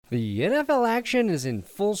The NFL action is in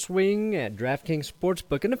full swing at DraftKings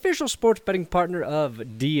Sportsbook, an official sports betting partner of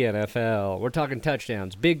the NFL. We're talking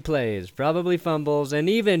touchdowns, big plays, probably fumbles, and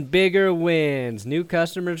even bigger wins. New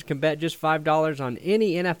customers can bet just $5 on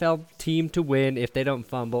any NFL team to win if they don't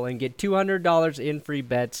fumble and get $200 in free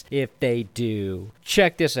bets if they do.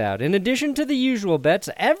 Check this out. In addition to the usual bets,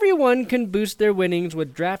 everyone can boost their winnings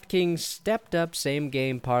with DraftKings stepped-up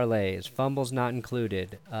same-game parlays, fumbles not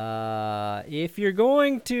included. If you're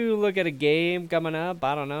going to look at a game coming up,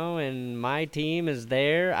 I don't know, and my team is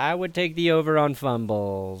there, I would take the over on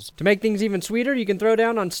fumbles. To make things even sweeter, you can throw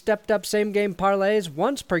down on stepped-up same-game parlays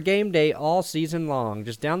once per game day all season long.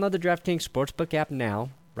 Just download the DraftKings Sportsbook app now,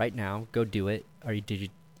 right now. Go do it. Did you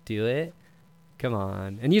do it? Come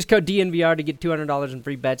on. And use code DNVR to get $200 in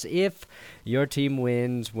free bets if your team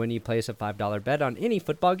wins when you place a $5 bet on any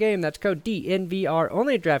football game. That's code DNVR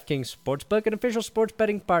only at DraftKings Sportsbook, an official sports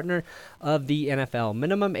betting partner of the NFL.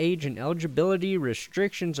 Minimum age and eligibility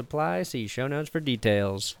restrictions apply. See show notes for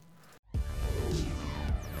details.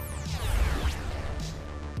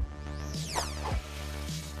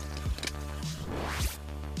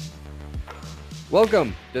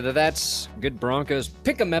 Welcome to the That's Good Broncos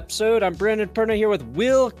Pick'em episode. I'm Brandon Perna here with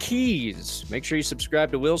Will Keys. Make sure you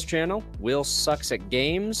subscribe to Will's channel. Will sucks at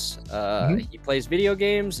games. He plays video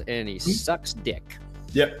games and he sucks dick.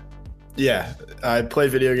 Yep. Yeah. I play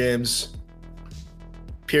video games.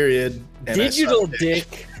 Period. And digital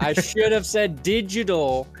dick. I should have said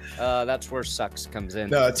digital. That's where sucks comes in.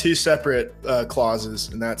 No, two separate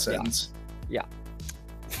clauses in that sentence. Yeah.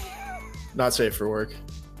 Not safe for work.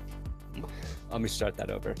 Let me start that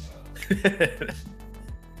over.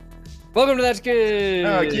 Welcome to That's Good.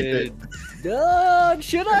 Oh, keep it.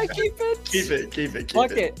 Should I keep it? Keep it.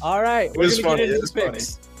 Fuck it. All right. It was funny. It was funny.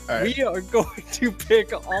 All right. We are going to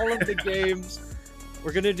pick all of the games.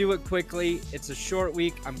 We're going to do it quickly. It's a short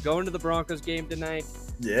week. I'm going to the Broncos game tonight.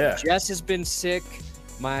 Yeah. Jess has been sick.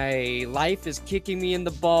 My life is kicking me in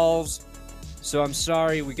the balls. So I'm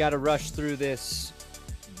sorry. We got to rush through this.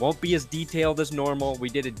 Won't be as detailed as normal. We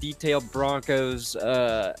did a detailed Broncos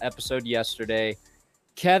episode yesterday.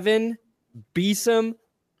 Kevin Beeson,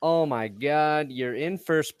 oh my God, you're in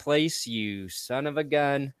first place, you son of a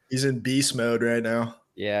gun. He's in beast mode right now.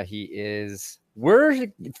 Yeah, he is. We're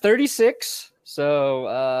 36,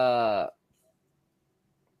 so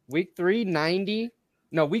week 3, 90.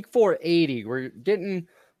 No, week 4, 80. We're getting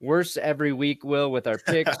worse every week, Will, with our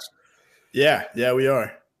picks. Yeah, we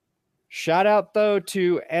are. Shout out, though,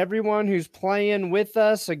 to everyone who's playing with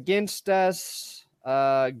us, against us.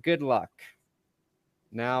 Good luck.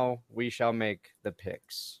 Now we shall make the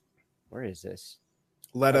picks. Where is this?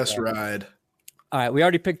 Let us ride. All right, we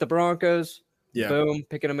already picked the Broncos. Yeah. Boom,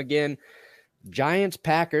 picking them again. Giants,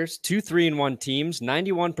 Packers, 2 3-1 teams,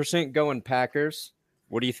 91% going Packers.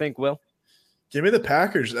 What do you think, Will? Give me the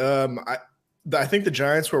Packers. I think the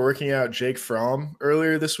Giants were working out Jake Fromm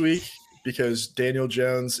earlier this week, because Daniel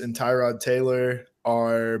Jones and Tyrod Taylor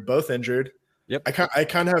are both injured. Yep. I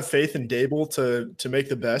kind of have faith in Dable to make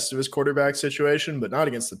the best of his quarterback situation, but not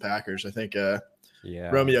against the Packers. I think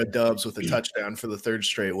Romeo Dubs with a touchdown for the third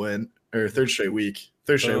straight win week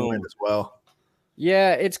as well.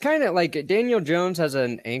 Yeah, it's kind of like Daniel Jones has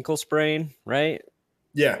an ankle sprain, right?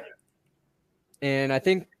 Yeah. And I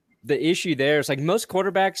think the issue there is like most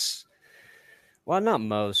quarterbacks, well, not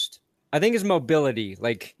most. I think his mobility,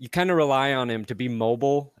 like you kind of rely on him to be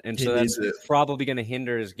mobile, and so that's probably going to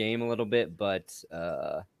hinder his game a little bit. But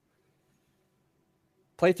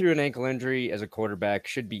play through an ankle injury as a quarterback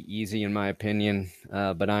should be easy, in my opinion.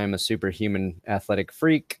 But I am a superhuman athletic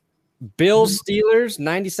freak. Bills, Steelers,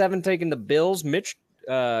 97 taking the Bills.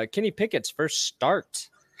 Kenny Pickett's first start.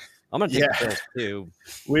 I'm going to take the Bills too.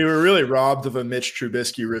 We were really robbed of a Mitch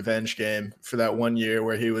Trubisky revenge game for that 1 year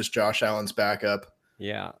where he was Josh Allen's backup.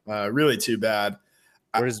 Yeah. Really too bad.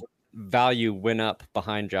 Where his value went up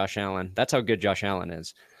behind Josh Allen. That's how good Josh Allen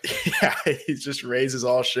is. Yeah, he just raises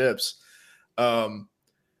all ships.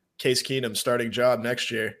 Case Keenum starting job next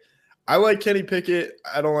year. I like Kenny Pickett.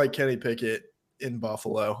 I don't like Kenny Pickett in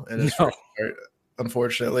Buffalo, and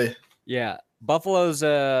unfortunately. Yeah. Buffalo's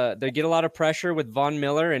they get a lot of pressure with Von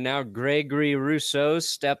Miller, and now Gregory Rousseau's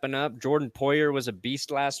stepping up. Jordan Poyer was a beast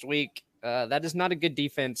last week. That is not a good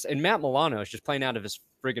defense. And Matt Milano is just playing out of his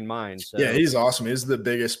friggin' mind. So. Yeah, he's awesome. He's the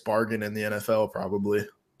biggest bargain in the NFL, probably.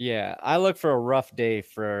 Yeah, I look for a rough day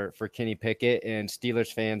for Kenny Pickett and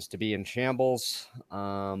Steelers fans to be in shambles.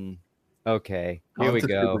 Okay, here we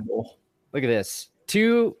go. Look at this.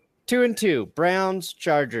 2-2. Browns,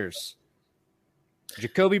 Chargers.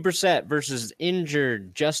 Jacoby Brissett versus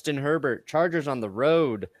injured Justin Herbert. Chargers on the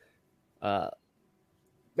road.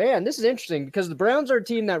 man, this is interesting because the Browns are a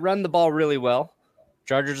team that run the ball really well.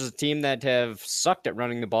 Chargers is a team that have sucked at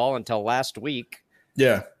running the ball until last week.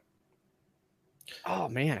 Yeah. Oh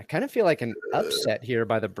man, I kind of feel like an upset here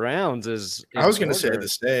by the Browns is. I was going to say the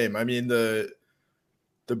same. I mean, the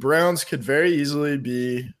Browns could very easily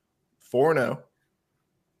be 4-0.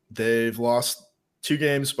 They've lost 2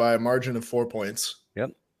 games by a margin of 4 points.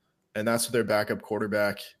 Yep. And that's with their backup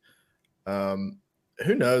quarterback.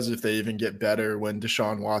 Who knows if they even get better when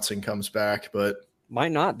Deshaun Watson comes back, but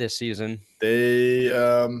might not this season. They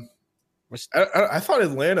I thought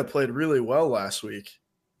Atlanta played really well last week.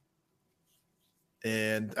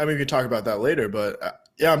 And I mean, we can talk about that later, but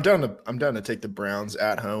yeah, I'm down to take the Browns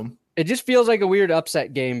at home. It just feels like a weird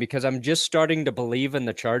upset game because I'm just starting to believe in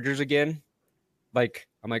the Chargers again. Like,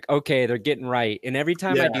 I'm like, okay, they're getting right. And every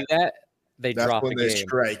time I do that, they drop the game. That's when they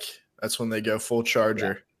strike. That's when they go full Charger.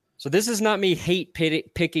 Yeah. So this is not me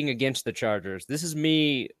picking against the Chargers. This is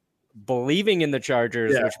me believing in the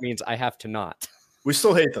Chargers, which means I have to not. We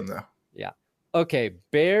still hate them, though. Yeah. Okay,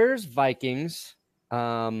 Bears, Vikings.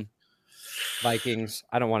 Vikings.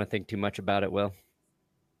 I don't want to think too much about it, Will.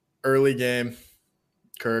 Early game.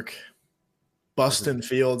 Kirk. Bustin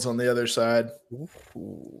Fields on the other side.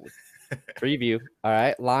 Ooh. Preview. All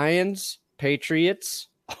right. Lions, Patriots.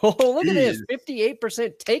 Oh, look at this.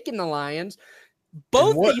 58% taking the Lions.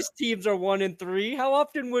 Both these teams are 1-3. How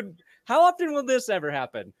often will this ever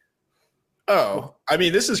happen? Oh, I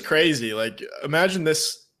mean, this is crazy. Like, imagine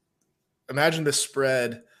this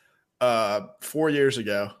spread 4 years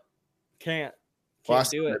ago. Can't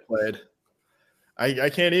do it. Played. I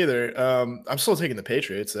can't either. I'm still taking the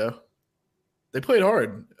Patriots though. They played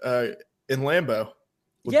hard in Lambeau.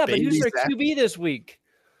 Yeah, but who's their QB this week?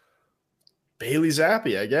 Bailey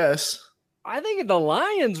Zappi, I guess. I think the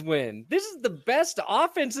Lions win. This is the best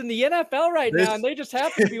offense in the NFL right now, and they just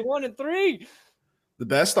happen to be 1-3. The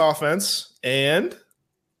best offense and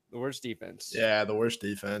the worst defense. Yeah, the worst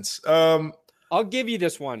defense. I'll give you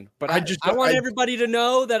this one, but I want everybody to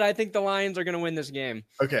know that I think the Lions are going to win this game.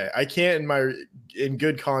 Okay, I can't in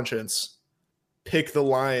good conscience pick the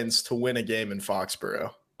Lions to win a game in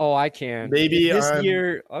Foxborough. Oh, I can. Maybe this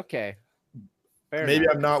year. Okay. Maybe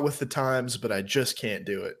I'm not with the times, but I just can't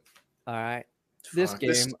do it. All right. This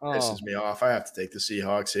game pisses me off. I have to take the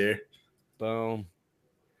Seahawks here. Boom.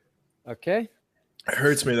 Okay. It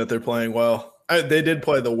hurts me that they're playing well. They did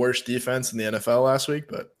play the worst defense in the NFL last week,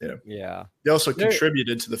 but yeah. They also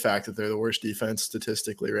contributed to the fact that they're the worst defense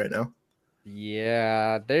statistically right now.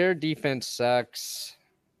 Yeah, their defense sucks.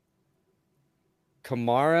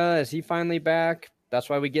 Kamara, is he finally back? That's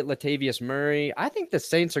why we get Latavius Murray. I think the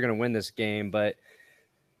Saints are going to win this game, but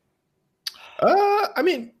I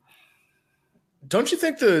mean, don't you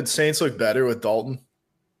think the Saints look better with Dalton?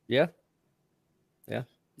 Yeah. Yeah.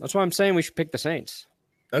 That's why I'm saying we should pick the Saints.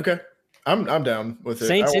 Okay. I'm down with it.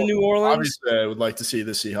 Saints in New Orleans. Obviously, I would like to see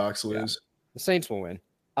the Seahawks lose. Yeah. The Saints will win.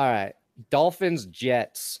 All right. Dolphins,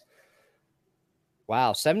 Jets.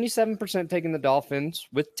 Wow. 77% taking the Dolphins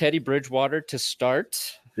with Teddy Bridgewater to start,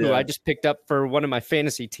 who I just picked up for one of my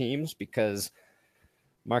fantasy teams because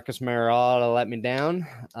Marcus Mariota let me down.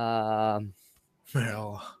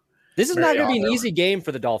 This is not going to be an easy game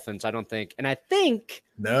for the Dolphins, I don't think. And I think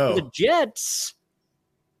the Jets,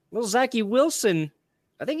 little Zachy Wilson,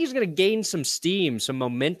 I think he's going to gain some steam, some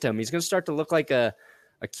momentum. He's going to start to look like a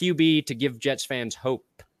QB to give Jets fans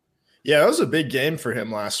hope. Yeah, that was a big game for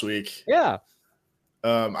him last week. Yeah.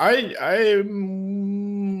 I'm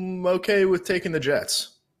okay with taking the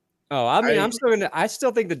Jets. Oh, I mean, I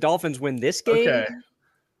still think the Dolphins win this game. Okay.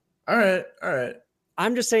 All right.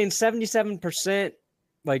 I'm just saying 77%.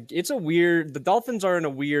 Like, the Dolphins are in a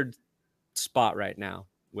weird spot right now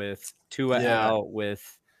with Tua out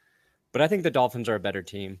but I think the Dolphins are a better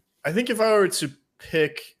team. I think if I were to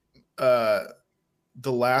pick the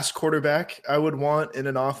last quarterback I would want in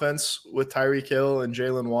an offense with Tyreek Hill and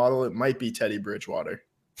Jalen Waddle, it might be Teddy Bridgewater.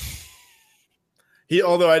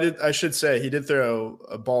 Although I should say he did throw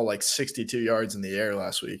a ball like 62 yards in the air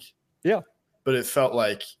last week. Yeah. But it felt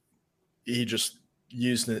like he just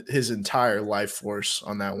used his entire life force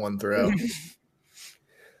on that one throw.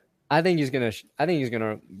 I think he's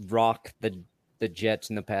gonna rock the Jets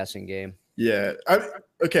in the passing game. Yeah.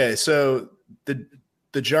 Okay. So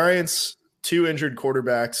the Giants, 2 injured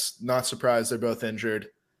quarterbacks. Not surprised they're both injured.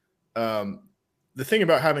 The thing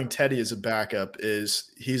about having Teddy as a backup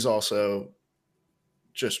is he's also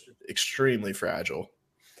just extremely fragile.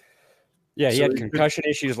 Yeah, he had concussion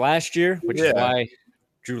issues last year, which is why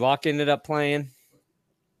Drew Lock ended up playing.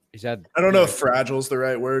 I don't know if fragile is the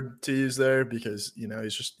right word to use there because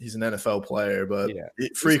he's an NFL player, but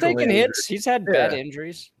he's taking hits. He's had bad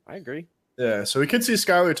injuries. I agree. Yeah, so we could see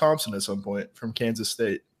Skylar Thompson at some point from Kansas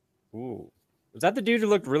State. Ooh. Was that the dude who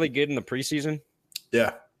looked really good in the preseason?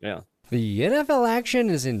 Yeah. Yeah. The NFL action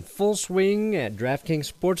is in full swing at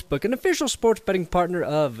DraftKings Sportsbook, an official sports betting partner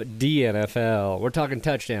of DNFL. We're talking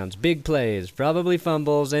touchdowns, big plays, probably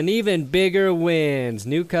fumbles, and even bigger wins.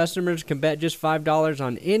 New customers can bet just $5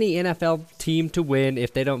 on any NFL team to win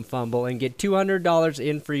if they don't fumble and get $200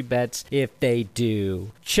 in free bets if they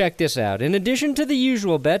do. Check this out. In addition to the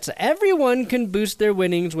usual bets, everyone can boost their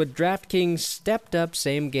winnings with DraftKings stepped-up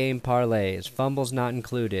same-game parlays, fumbles not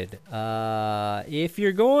included. If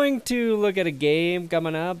you're going to look at a game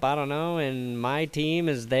coming up, I don't know, and my team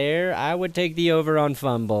is there, I would take the over on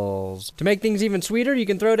fumbles. To make things even sweeter, you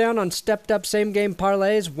can throw down on stepped-up same-game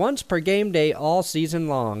parlays once per game day all season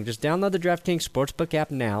long. Just download the DraftKings Sportsbook app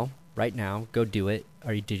now, right now. Go do it.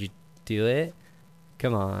 Did you do it?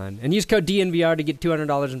 Come on. And use code DNVR to get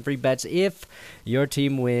 $200 in free bets if your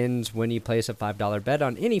team wins when you place a $5 bet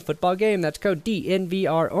on any football game. That's code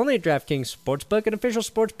DNVR only at DraftKings Sportsbook, an official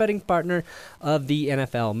sports betting partner of the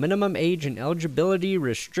NFL. Minimum age and eligibility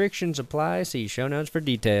restrictions apply. See show notes for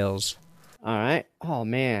details. All right. Oh,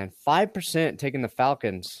 man. 5% taking the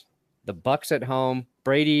Falcons. The Bucs at home.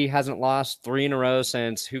 Brady hasn't lost 3 in a row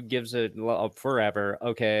since who gives it forever.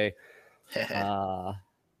 Okay.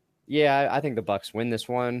 Yeah, I think the Bucs win this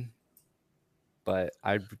one, but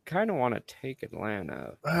I kind of want to take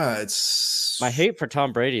Atlanta. It's my hate for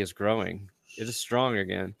Tom Brady is growing. It is strong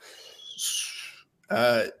again.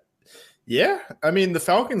 Yeah, I mean the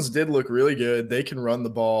Falcons did look really good. They can run the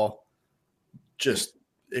ball just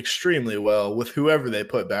extremely well with whoever they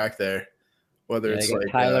put back there, whether it's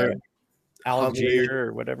like Tyler Algier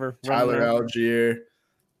or whatever. Tyler Algier.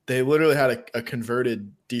 They literally had a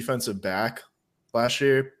converted defensive back last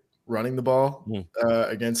year running the ball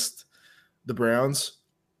against the Browns.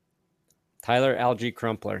 Tyler Algie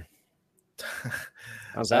Crumpler.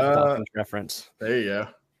 How's that Falcons reference? There you go.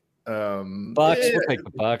 Bucs, we'll take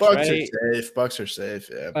the Bucs. Bucs right? are safe. Bucs are safe.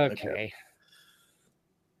 Yeah. Okay.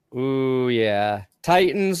 Ooh, yeah.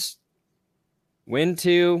 Titans win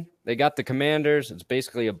 2. They got the Commanders. It's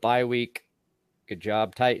basically a bye week. Good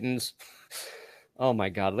job, Titans. Oh my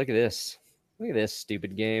God, look at this. Look at this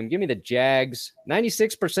stupid game. Give me the Jags.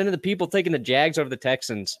 96% of the people taking the Jags over the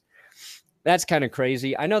Texans. That's kind of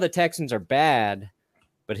crazy. I know the Texans are bad,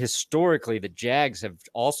 but historically the Jags have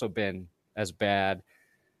also been as bad.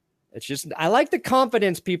 It's just, I like the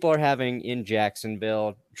confidence people are having in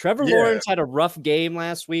Jacksonville. Trevor Lawrence had a rough game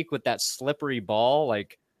last week with that slippery ball.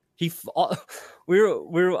 Like we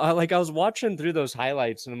were like, I was watching through those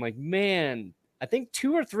highlights and I'm like, man, I think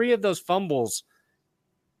 2 or 3 of those fumbles,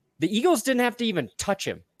 the Eagles didn't have to even touch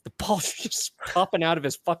him. The ball's just popping out of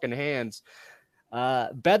his fucking hands.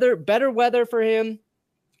 Better weather for him.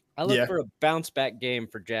 I look for a bounce back game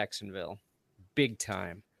for Jacksonville. Big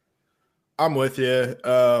time. I'm with you.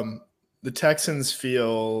 The Texans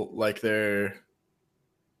feel like they're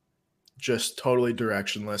just totally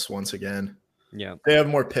directionless once again. Yeah. They have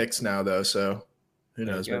more picks now, though, so who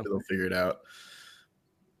knows? Maybe they'll figure it out.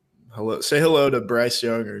 Say hello to Bryce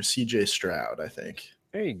Young or CJ Stroud, I think.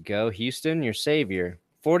 There you go, Houston, your savior.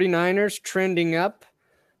 49ers trending up.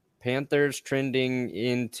 Panthers trending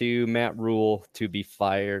into Matt Rule to be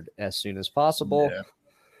fired as soon as possible. Yeah.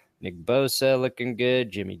 Nick Bosa looking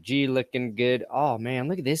good. Jimmy G looking good. Oh, man,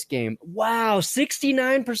 look at this game. Wow,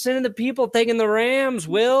 69% of the people taking the Rams,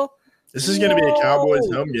 Will. This is going to be a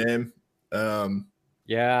Cowboys home game.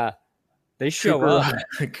 Yeah, they show up.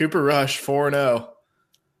 Cooper Rush, 4-0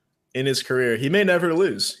 in his career. He may never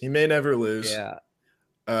lose. Yeah.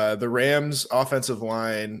 The Rams' offensive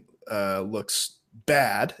line looks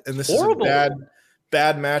bad, and this horrible. Is a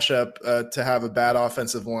bad matchup to have a bad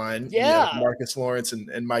offensive line. Yeah, you know, Marcus Lawrence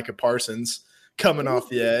and Micah Parsons coming off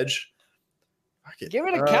the edge. Give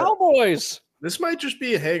it to Cowboys. This might just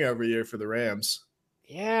be a hangover year for the Rams.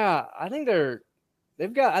 Yeah, I think their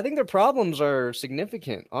problems are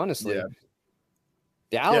significant, honestly. Yeah.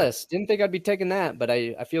 Dallas, didn't think I'd be taking that, but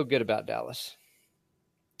I feel good about Dallas.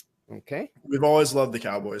 Okay. We've always loved the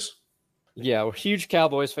Cowboys. Yeah, we're huge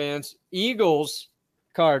Cowboys fans. Eagles,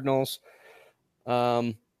 Cardinals.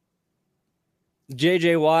 J.J.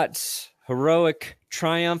 Watt's heroic,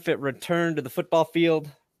 triumphant return to the football field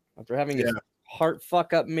after having a heart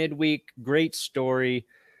fuck up midweek. Great story.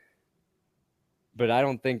 But I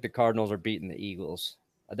don't think the Cardinals are beating the Eagles.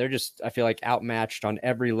 They're just, I feel like, outmatched on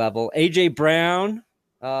every level. A.J. Brown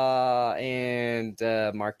and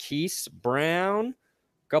Marquise Brown.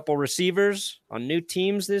 Couple receivers on new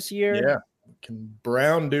teams this year. Yeah. Can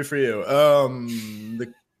Brown do for you?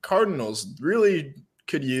 The Cardinals really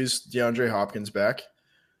could use DeAndre Hopkins back.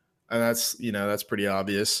 and that's pretty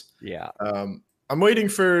obvious. Yeah. I'm waiting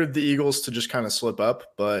for the Eagles to just kind of slip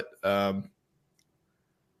up, but I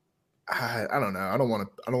don't know. I don't want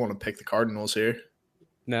to pick the Cardinals here.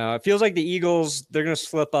 No, it feels like the Eagles, they're going to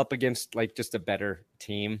slip up against like just a better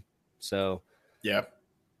team. So, yeah.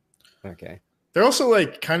 Okay. They're also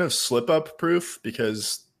like kind of slip up proof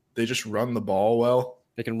because they just run the ball well.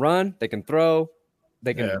 They can run, they can throw,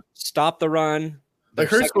 they can stop the run. Like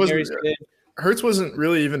Hurts wasn't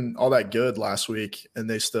really even all that good last week, and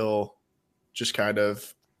they still just kind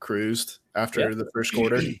of cruised after the first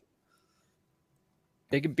quarter.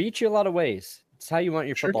 They can beat you a lot of ways. It's how you want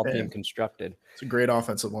your football team constructed. It's a great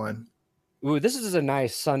offensive line. Ooh, this is a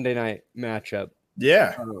nice Sunday night matchup.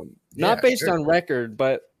 Yeah. Not based on record,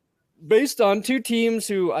 but based on two teams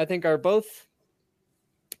who I think are both.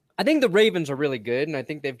 I think the Ravens are really good, and I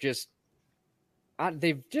think they've just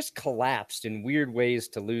collapsed in weird ways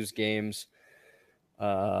to lose games.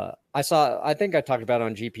 I think I talked about it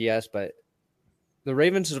on GPS, but the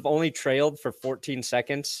Ravens have only trailed for 14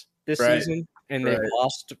 seconds this season, and they've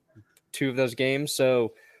lost 2 of those games.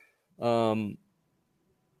 So I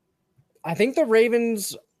think the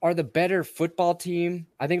Ravens are the better football team.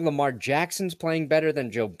 I think Lamar Jackson's playing better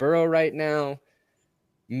than Joe Burrow right now.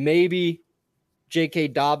 Maybe J.K.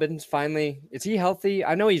 Dobbins finally. Is he healthy?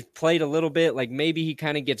 I know he's played a little bit. Like maybe he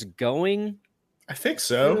kind of gets going. I think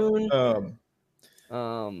so.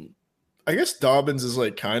 I guess Dobbins is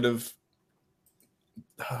like kind of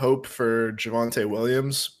hope for Javonte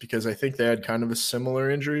Williams because I think they had kind of a similar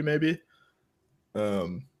injury maybe. I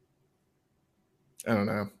don't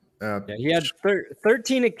know. He had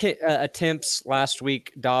 13 attempts last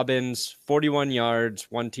week. Dobbins, 41 yards,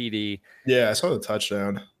 1 TD. Yeah, I saw the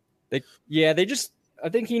touchdown. I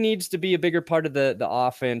think he needs to be a bigger part of the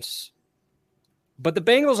offense. But the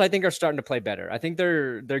Bengals, I think, are starting to play better. I think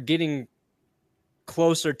they're getting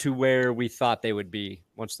closer to where we thought they would be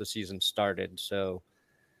once the season started. So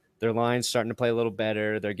their line's starting to play a little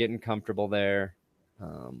better. They're getting comfortable there.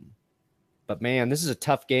 But man, this is a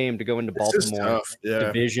tough game to go into Baltimore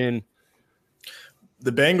division.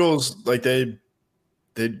 The Bengals, like they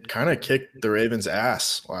kind of kicked the Ravens'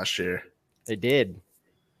 ass last year. They did.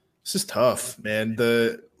 This is tough, man.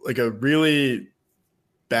 A really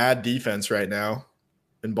bad defense right now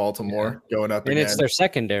in Baltimore going up, and it's their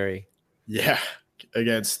secondary. Yeah,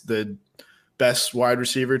 against the best wide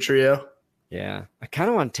receiver trio. Yeah, I kind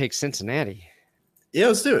of want to take Cincinnati. Yeah,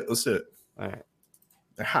 let's do it. All right.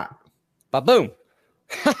 They're hot. Ba-boom.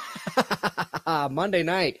 Monday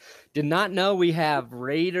night. Did not know we have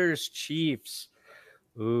Raiders Chiefs.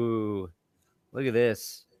 Ooh, look at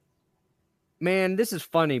this. Man, this is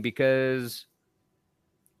funny because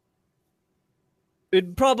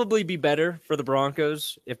it'd probably be better for the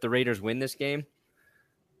Broncos if the Raiders win this game.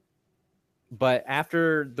 But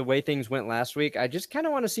after the way things went last week, I just kind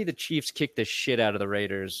of want to see the Chiefs kick the shit out of the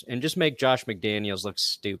Raiders and just make Josh McDaniels look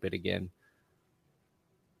stupid again.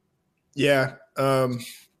 Yeah. I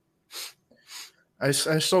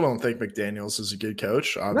still don't think McDaniels is a good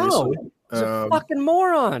coach, obviously. No, he's a fucking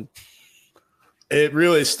moron. It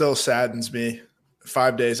really still saddens me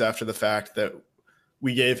 5 days after the fact that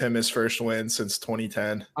we gave him his first win since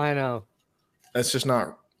 2010. I know. That's just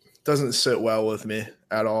doesn't sit well with me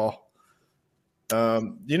at all.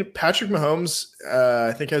 Patrick Mahomes,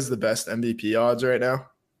 I think has the best MVP odds right now.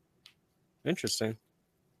 Interesting.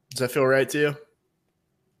 Does that feel right to you?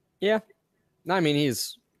 Yeah. No, I mean,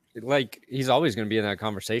 he's always going to be in that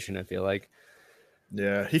conversation, I feel like.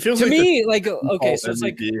 Yeah. He feels to me, okay, so it's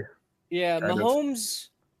MVP, Mahomes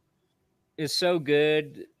is so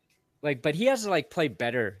good. But he has to play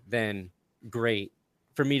better than great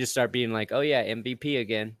for me to start being like, oh yeah, MVP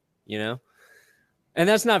again, And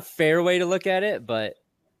that's not a fair way to look at it, but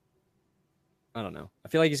I don't know. I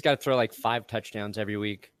feel like he's got to throw 5 touchdowns every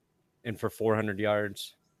week and for 400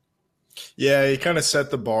 yards. Yeah, he kind of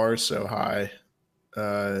set the bar so high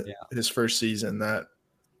his first season that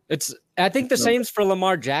I think the same's for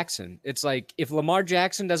Lamar Jackson. It's like if Lamar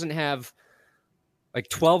Jackson doesn't have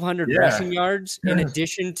 1,200 rushing yards in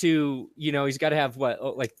addition to, he's got to have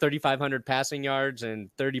 3,500 passing yards and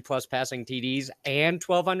 30 plus passing TDs and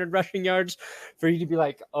 1,200 rushing yards for you to be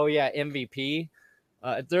like, oh yeah, MVP.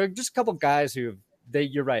 There are just a couple guys you're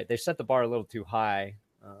right. They set the bar a little too high.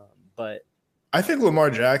 But I think Lamar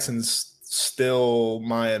Jackson's still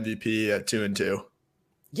my MVP at 2-2.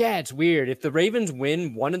 Yeah, it's weird. If the Ravens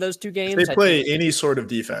win one of those 2 games, if they play any sort of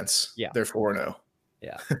defense. Yeah, they're 4-0.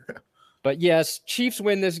 Yeah. But yes, Chiefs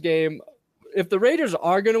win this game. If the Raiders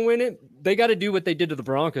are going to win it, they got to do what they did to the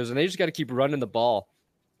Broncos, and they just got to keep running the ball.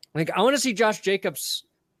 I want to see Josh Jacobs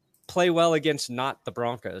play well against not the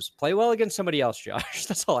Broncos. Play well against somebody else, Josh.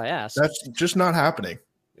 That's all I ask. That's just not happening.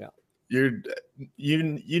 Yeah.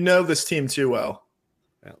 You know this team too well.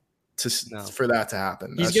 Yeah. For that to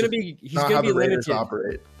happen. He's going to be limited.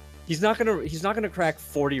 Operate. He's not going to crack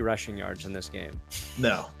 40 rushing yards in this game.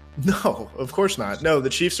 No, of course not. No, the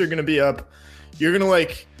Chiefs are going to be up. You're going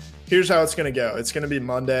to here's how it's going to go. It's going to be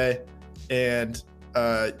Monday and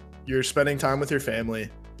you're spending time with your family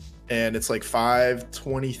and it's like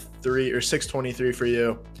 5:23 or 6:23 for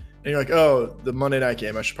you. And you're like, oh, the Monday night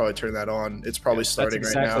game, I should probably turn that on. It's probably starting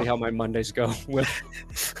right now. That's exactly how my Mondays go.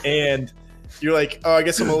 And you're like, oh, I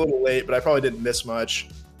guess I'm a little late, but I probably didn't miss much.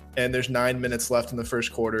 And there's 9 minutes left in the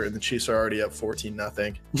first quarter, and the Chiefs are already up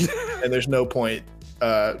 14-0. And there's no point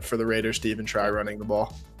for the Raiders to even try running the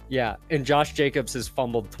ball. Yeah, and Josh Jacobs has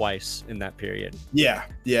fumbled twice in that period. Yeah.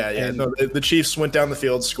 No, the Chiefs went down the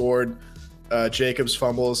field, scored. Jacobs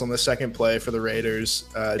fumbles on the second play for the Raiders.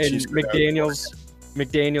 And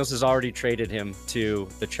McDaniels has already traded him to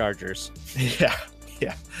the Chargers. Yeah.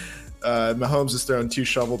 Mahomes has thrown 2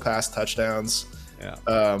 shovel pass touchdowns. Yeah.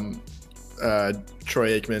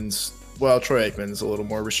 Troy Aikman's a little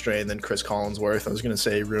more restrained than Chris Collinsworth. I was going to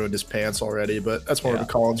say he ruined his pants already, but that's more of a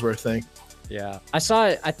Collinsworth thing. Yeah. I saw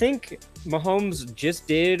it. I think Mahomes just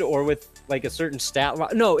did, or with like a certain stat line.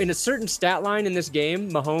 No, in a certain stat line in this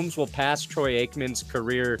game, Mahomes will pass Troy Aikman's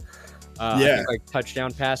career I think, like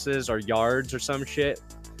touchdown passes or yards or some shit,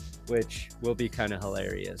 which will be kind of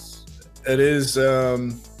hilarious. It is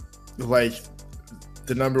like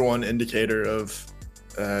the number one indicator of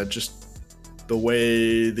just the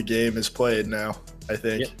way the game is played now, I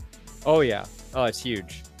think. Yeah. Oh, yeah. Oh, it's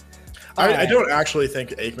huge. I don't actually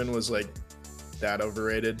think Aikman was like that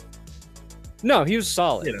overrated. No, he was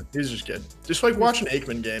solid. He was just good. Just like watch an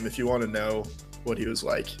Aikman game if you want to know what he was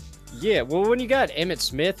like. Yeah, well, when you got Emmitt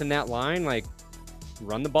Smith in that line, like,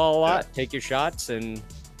 run the ball a lot, take your shots, and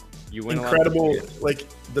you win Incredible, a lot. like,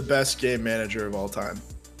 the best game manager of all time.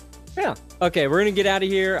 Yeah. Okay, we're going to get out of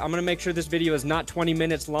here. I'm going to make sure this video is not 20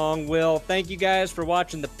 minutes long. Will, thank you guys for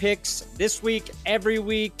watching the picks this week, every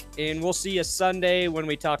week, and we'll see you Sunday when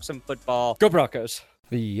we talk some football. Go Broncos.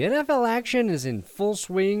 The NFL action is in full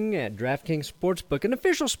swing at DraftKings Sportsbook, an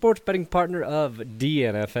official sports betting partner of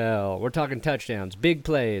DNFL. We're talking touchdowns, big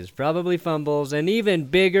plays, probably fumbles, and even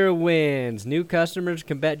bigger wins. New customers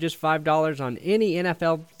can bet just $5 on any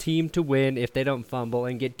NFL team to win if they don't fumble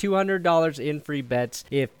and get $200 in free bets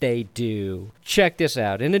if they do. Check this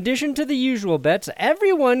out. In addition to the usual bets,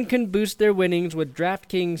 everyone can boost their winnings with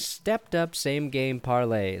DraftKings stepped-up same-game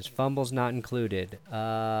parlays, fumbles not included.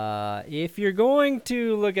 If you're going to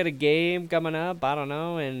look at a game coming up, I don't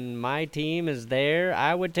know, and my team is there,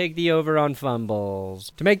 I would take the over on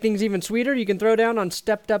fumbles. To make things even sweeter, you can throw down on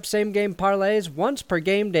stepped-up same-game parlays once per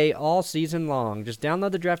game day all season long. Just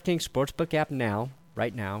download the DraftKings Sportsbook app now,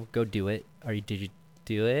 right now. Go do it. Did you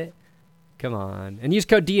do it? Come on. And use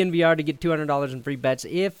code DNVR to get $200 in free bets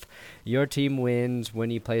if your team wins when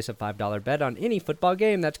you place a $5 bet on any football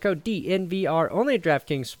game. That's code DNVR only at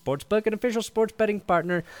DraftKings Sportsbook, an official sports betting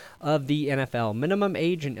partner of the NFL. Minimum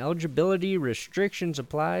age and eligibility restrictions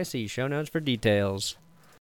apply. See show notes for details.